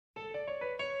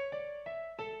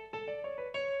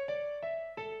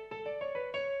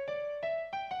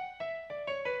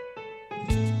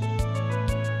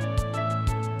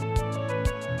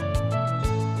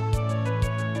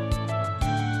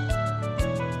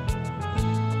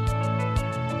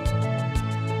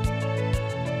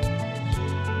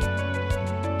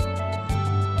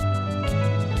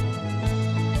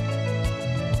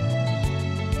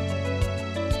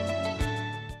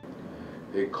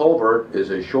culvert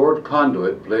is a short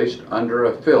conduit placed under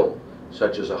a fill,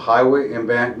 such as a highway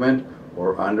embankment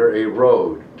or under a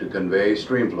road, to convey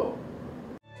stream flow.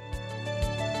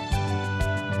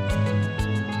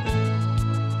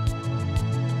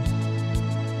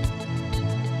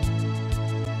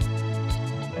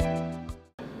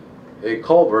 A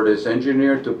culvert is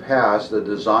engineered to pass the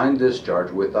design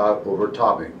discharge without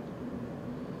overtopping.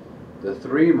 The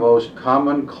three most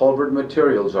common culvert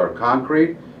materials are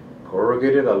concrete,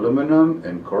 corrugated aluminum,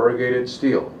 and corrugated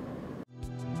steel.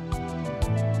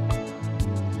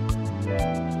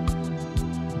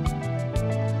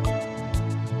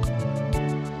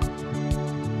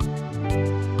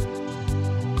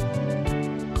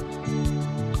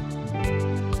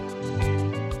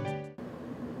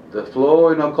 The flow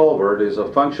in a culvert is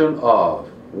a function of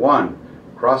 1.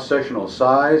 Cross-sectional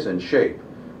size and shape,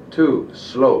 2.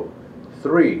 Slope,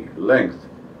 3. Length,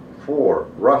 4.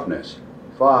 Roughness,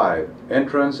 5.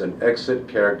 Entrance and exit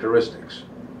characteristics.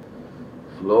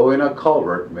 Flow in a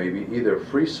culvert may be either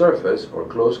free surface or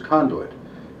closed conduit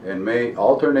and may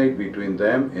alternate between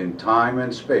them in time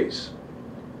and space.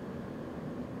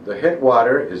 The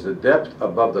headwater is the depth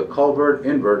above the culvert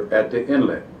invert at the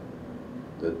inlet.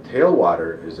 The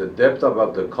tailwater is the depth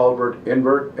above the culvert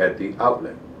invert at the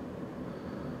outlet.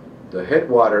 The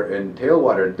headwater and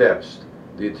tailwater depths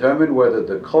determine whether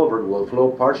the culvert will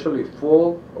flow partially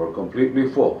full or completely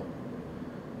full.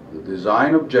 The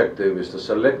design objective is to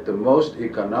select the most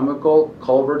economical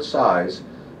culvert size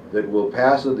that will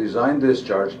pass the design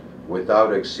discharge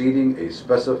without exceeding a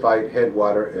specified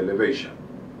headwater elevation.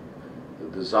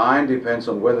 The design depends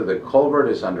on whether the culvert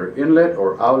is under inlet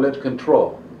or outlet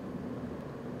control.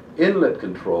 Inlet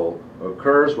control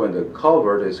occurs when the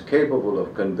culvert is capable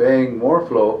of conveying more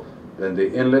flow than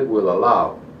the inlet will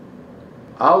allow.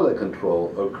 Outlet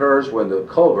control occurs when the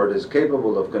culvert is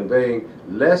capable of conveying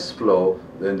less flow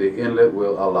than the inlet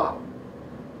will allow.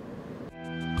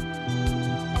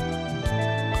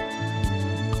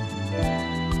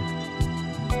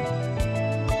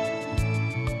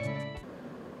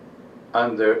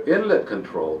 Under inlet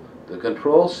control, the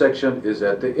control section is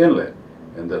at the inlet,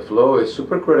 and the flow is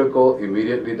supercritical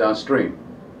immediately downstream.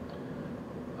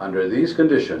 Under these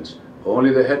conditions,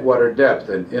 only the headwater depth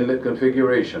and inlet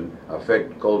configuration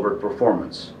affect culvert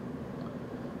performance.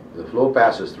 The flow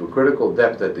passes through critical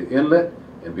depth at the inlet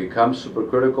and becomes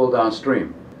supercritical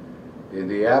downstream. In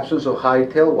the absence of high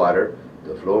tailwater,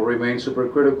 the flow remains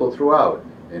supercritical throughout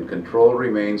and control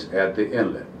remains at the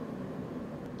inlet.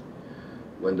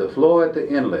 When the flow at the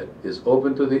inlet is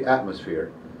open to the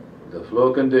atmosphere, the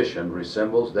flow condition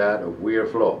resembles that of weir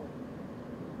flow.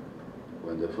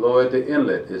 When the flow at the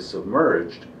inlet is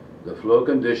submerged, the flow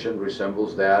condition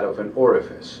resembles that of an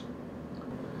orifice.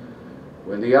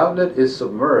 When the outlet is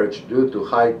submerged due to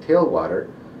high tailwater,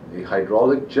 a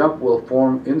hydraulic jump will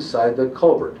form inside the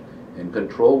culvert and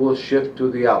control will shift to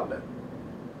the outlet.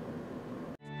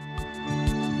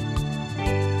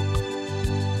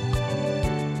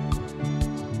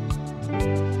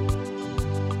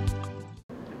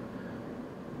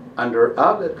 Under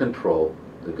outlet control,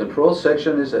 the control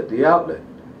section is at the outlet,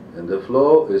 and the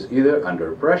flow is either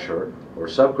under pressure or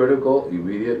subcritical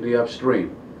immediately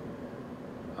upstream.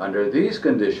 Under these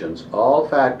conditions, all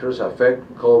factors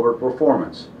affect culvert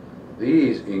performance.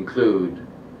 These include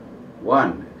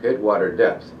 1. Headwater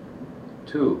depth,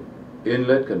 2.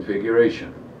 Inlet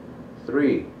configuration,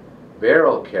 3.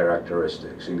 Barrel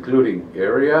characteristics including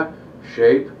area,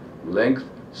 shape, length,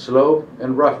 slope,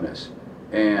 and roughness,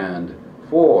 and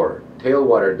 4.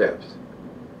 Tailwater depth.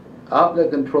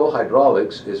 Outlet control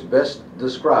hydraulics is best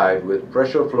described with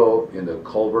pressure flow in the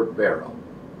culvert barrel.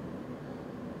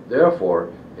 Therefore,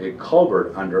 a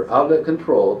culvert under outlet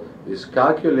control is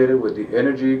calculated with the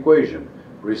energy equation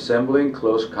resembling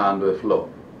closed conduit flow.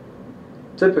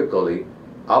 Typically,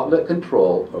 outlet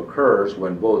control occurs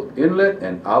when both inlet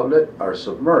and outlet are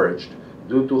submerged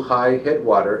due to high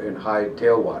headwater and high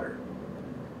tailwater.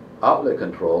 Outlet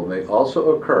control may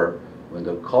also occur when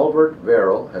the culvert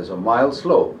barrel has a mild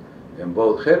slope and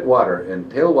both headwater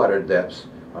and tailwater depths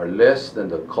are less than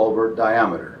the culvert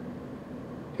diameter.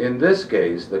 In this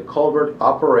case, the culvert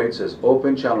operates as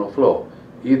open channel flow,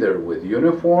 either with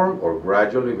uniform or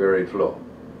gradually varied flow.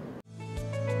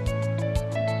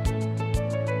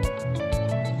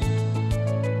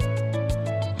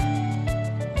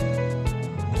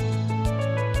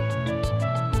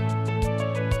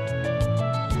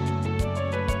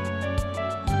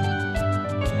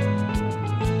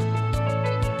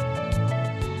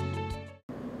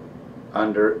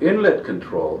 Under inlet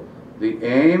control, the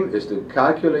aim is to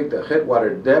calculate the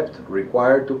headwater depth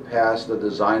required to pass the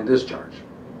design discharge.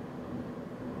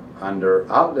 Under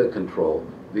outlet control,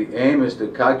 The aim is to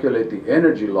calculate the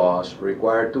energy loss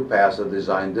required to pass a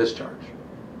design discharge.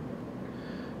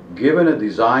 Given a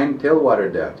design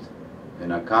tailwater depth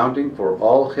and accounting for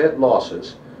all head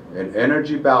losses, an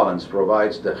energy balance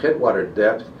provides the headwater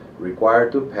depth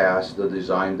required to pass the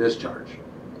design discharge.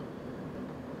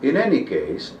 In any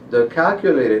case, the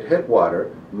calculated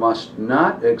headwater must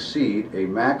not exceed a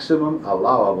maximum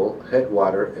allowable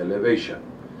headwater elevation.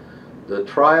 The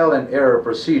trial and error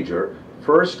procedure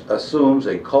first assumes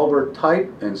a culvert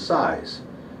type and size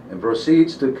and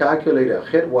proceeds to calculate a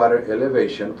headwater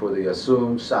elevation for the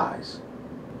assumed size.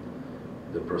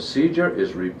 The procedure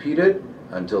is repeated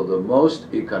until the most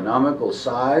economical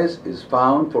size is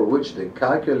found for which the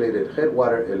calculated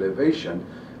headwater elevation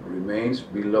remains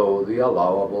below the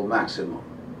allowable maximum.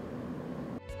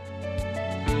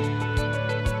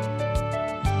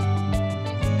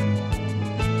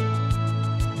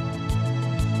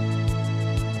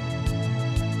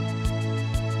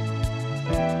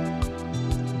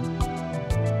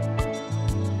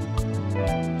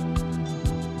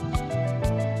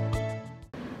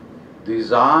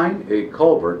 Design a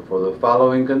culvert for the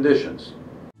following conditions.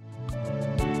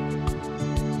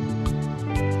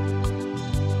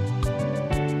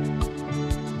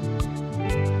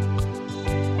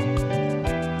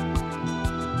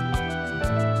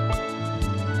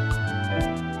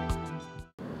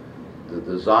 The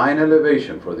design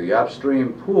elevation for the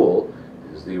upstream pool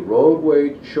is the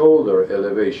roadway shoulder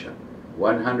elevation,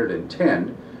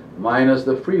 110, minus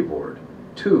the freeboard,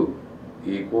 2,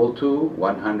 equal to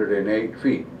 108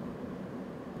 feet.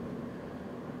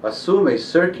 Assume a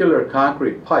circular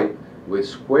concrete pipe with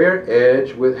square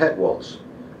edge with head walls.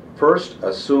 First,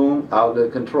 assume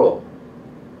outlet control.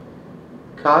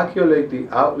 Calculate the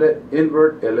outlet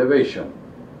invert elevation.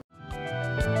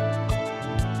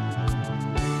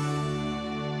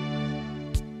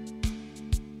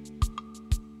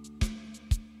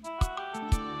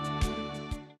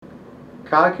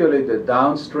 Calculate the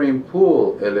downstream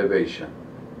pool elevation.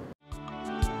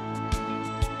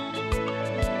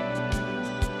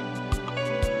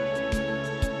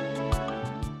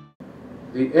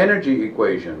 The energy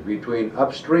equation between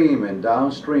upstream and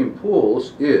downstream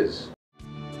pools is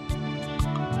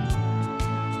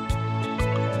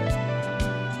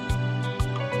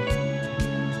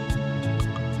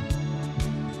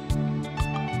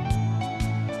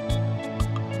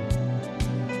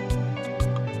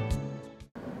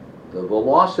the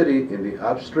velocity in the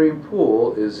upstream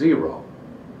pool is 0.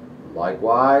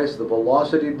 Likewise, the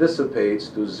velocity dissipates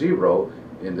to 0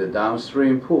 in the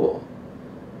downstream pool.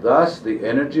 Thus, the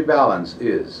energy balance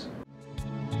is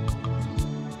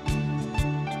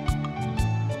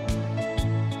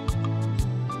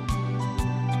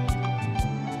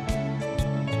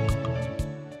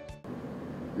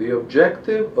the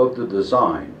objective of the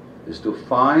design is to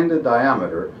find the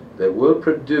diameter that will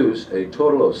produce a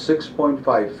total of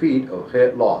 6.5 feet of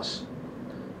head loss.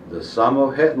 The sum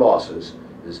of head losses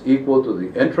is equal to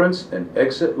the entrance and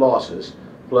exit losses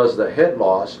plus the head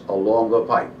loss along the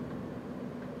pipe,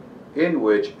 in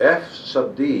which F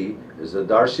sub D is the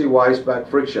Darcy-Weisbach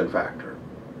friction factor.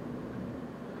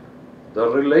 The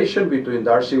relation between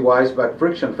Darcy-Weisbach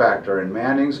friction factor and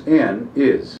Manning's N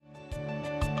is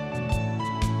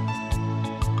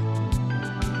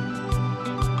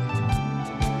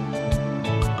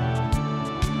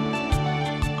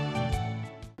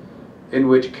in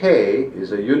which K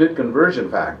is a unit conversion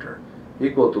factor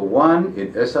equal to 1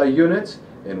 in SI units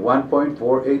and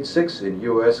 1.486 in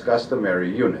US customary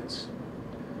units.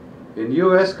 In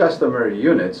US customary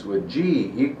units, with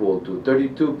G equal to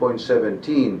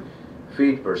 32.17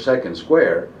 feet per second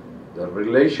square, the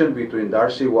relation between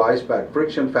Darcy-Weisbach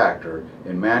friction factor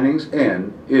and Manning's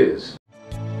N is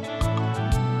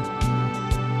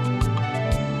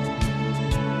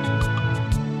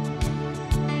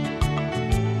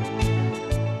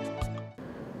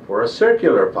for a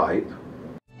circular pipe,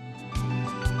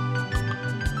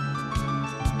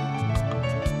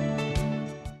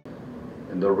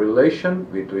 and the relation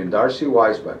between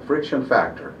Darcy-Weisbach friction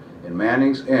factor and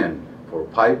Manning's N for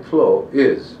pipe flow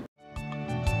is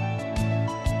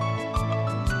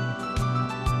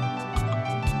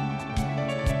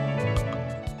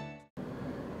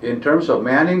in terms of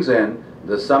Manning's N,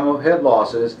 the sum of head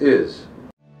losses is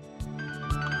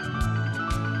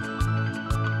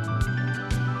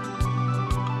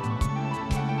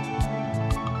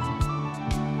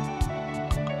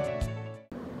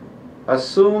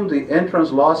assume the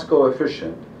entrance loss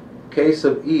coefficient, K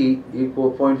sub E,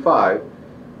 equal 0.5,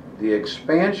 the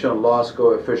expansion loss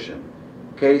coefficient,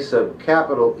 K sub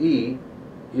capital E,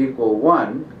 equal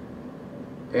 1,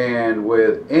 and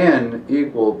with N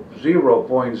equal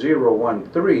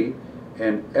 0.013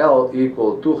 and L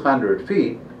equal 200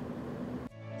 feet,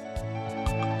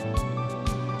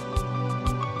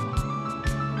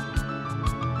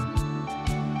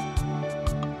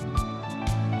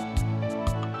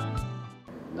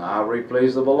 now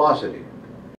replace the velocity.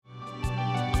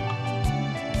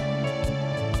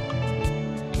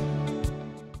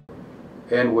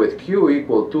 And with Q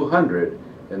equal 200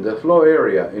 and the flow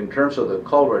area in terms of the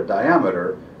culvert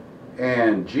diameter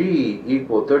and G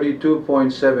equal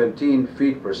 32.17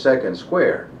 feet per second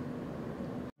square,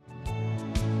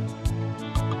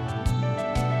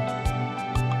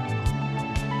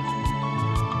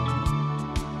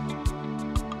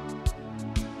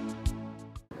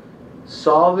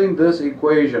 solving this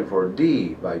equation for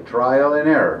D by trial and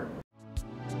error,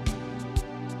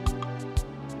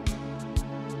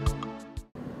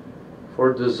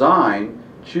 for design,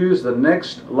 choose the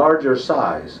next larger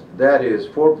size, that is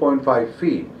 4.5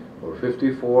 feet or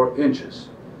 54 inches.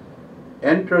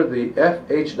 Enter the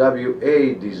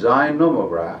FHWA design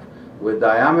nomograph with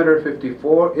diameter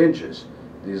 54 inches,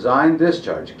 design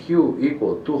discharge Q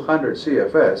equal 200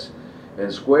 CFS,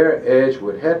 and square edge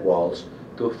with head walls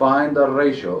to find the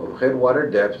ratio of headwater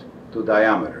depth to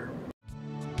diameter.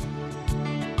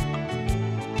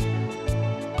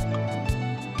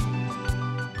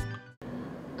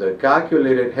 The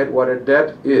calculated headwater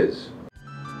depth is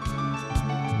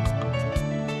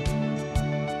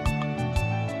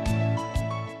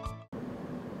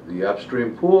the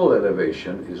upstream pool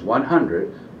elevation is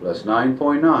 100 plus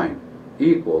 9.9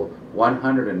 equal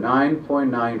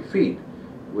 109.9 feet,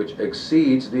 which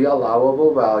exceeds the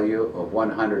allowable value of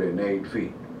 108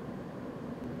 feet.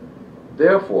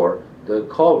 Therefore, the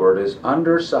culvert is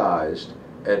undersized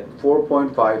at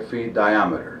 4.5 feet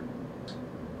diameter.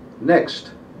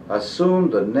 Next, assume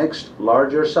the next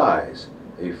larger size,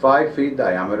 a 5 feet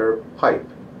diameter pipe.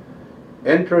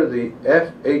 Enter the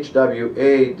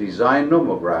FHWA design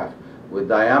nomograph with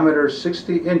diameter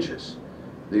 60 inches.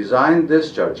 Design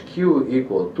discharge Q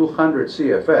equal 200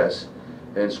 CFS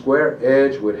and square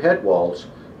edge with head walls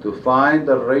to find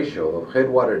the ratio of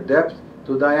headwater depth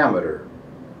to diameter.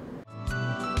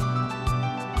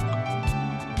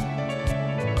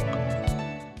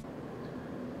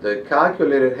 The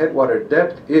calculated headwater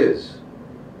depth is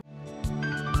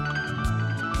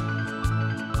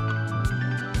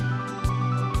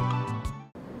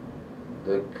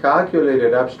the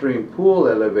calculated upstream pool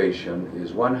elevation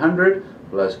is 100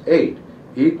 plus 8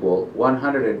 equal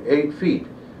 108 feet,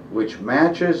 which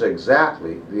matches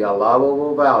exactly the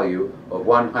allowable value of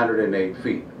 108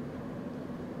 feet.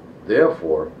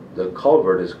 Therefore, the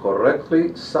culvert is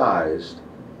correctly sized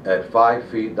at 5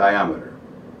 feet diameter.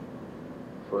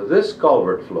 For this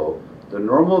culvert flow, the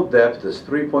normal depth is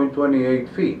 3.28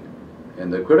 feet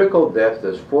and the critical depth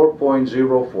is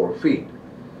 4.04 feet.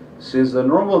 Since the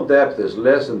normal depth is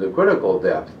less than the critical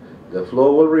depth, the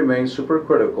flow will remain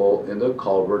supercritical in the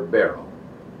culvert barrel.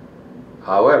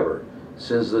 However,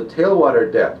 since the tailwater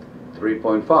depth,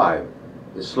 3.5,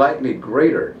 is slightly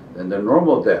greater than the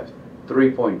normal depth,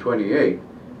 3.28,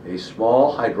 a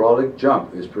small hydraulic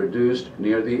jump is produced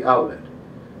near the outlet.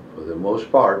 For the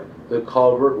most part, the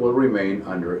culvert will remain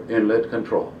under inlet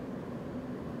control.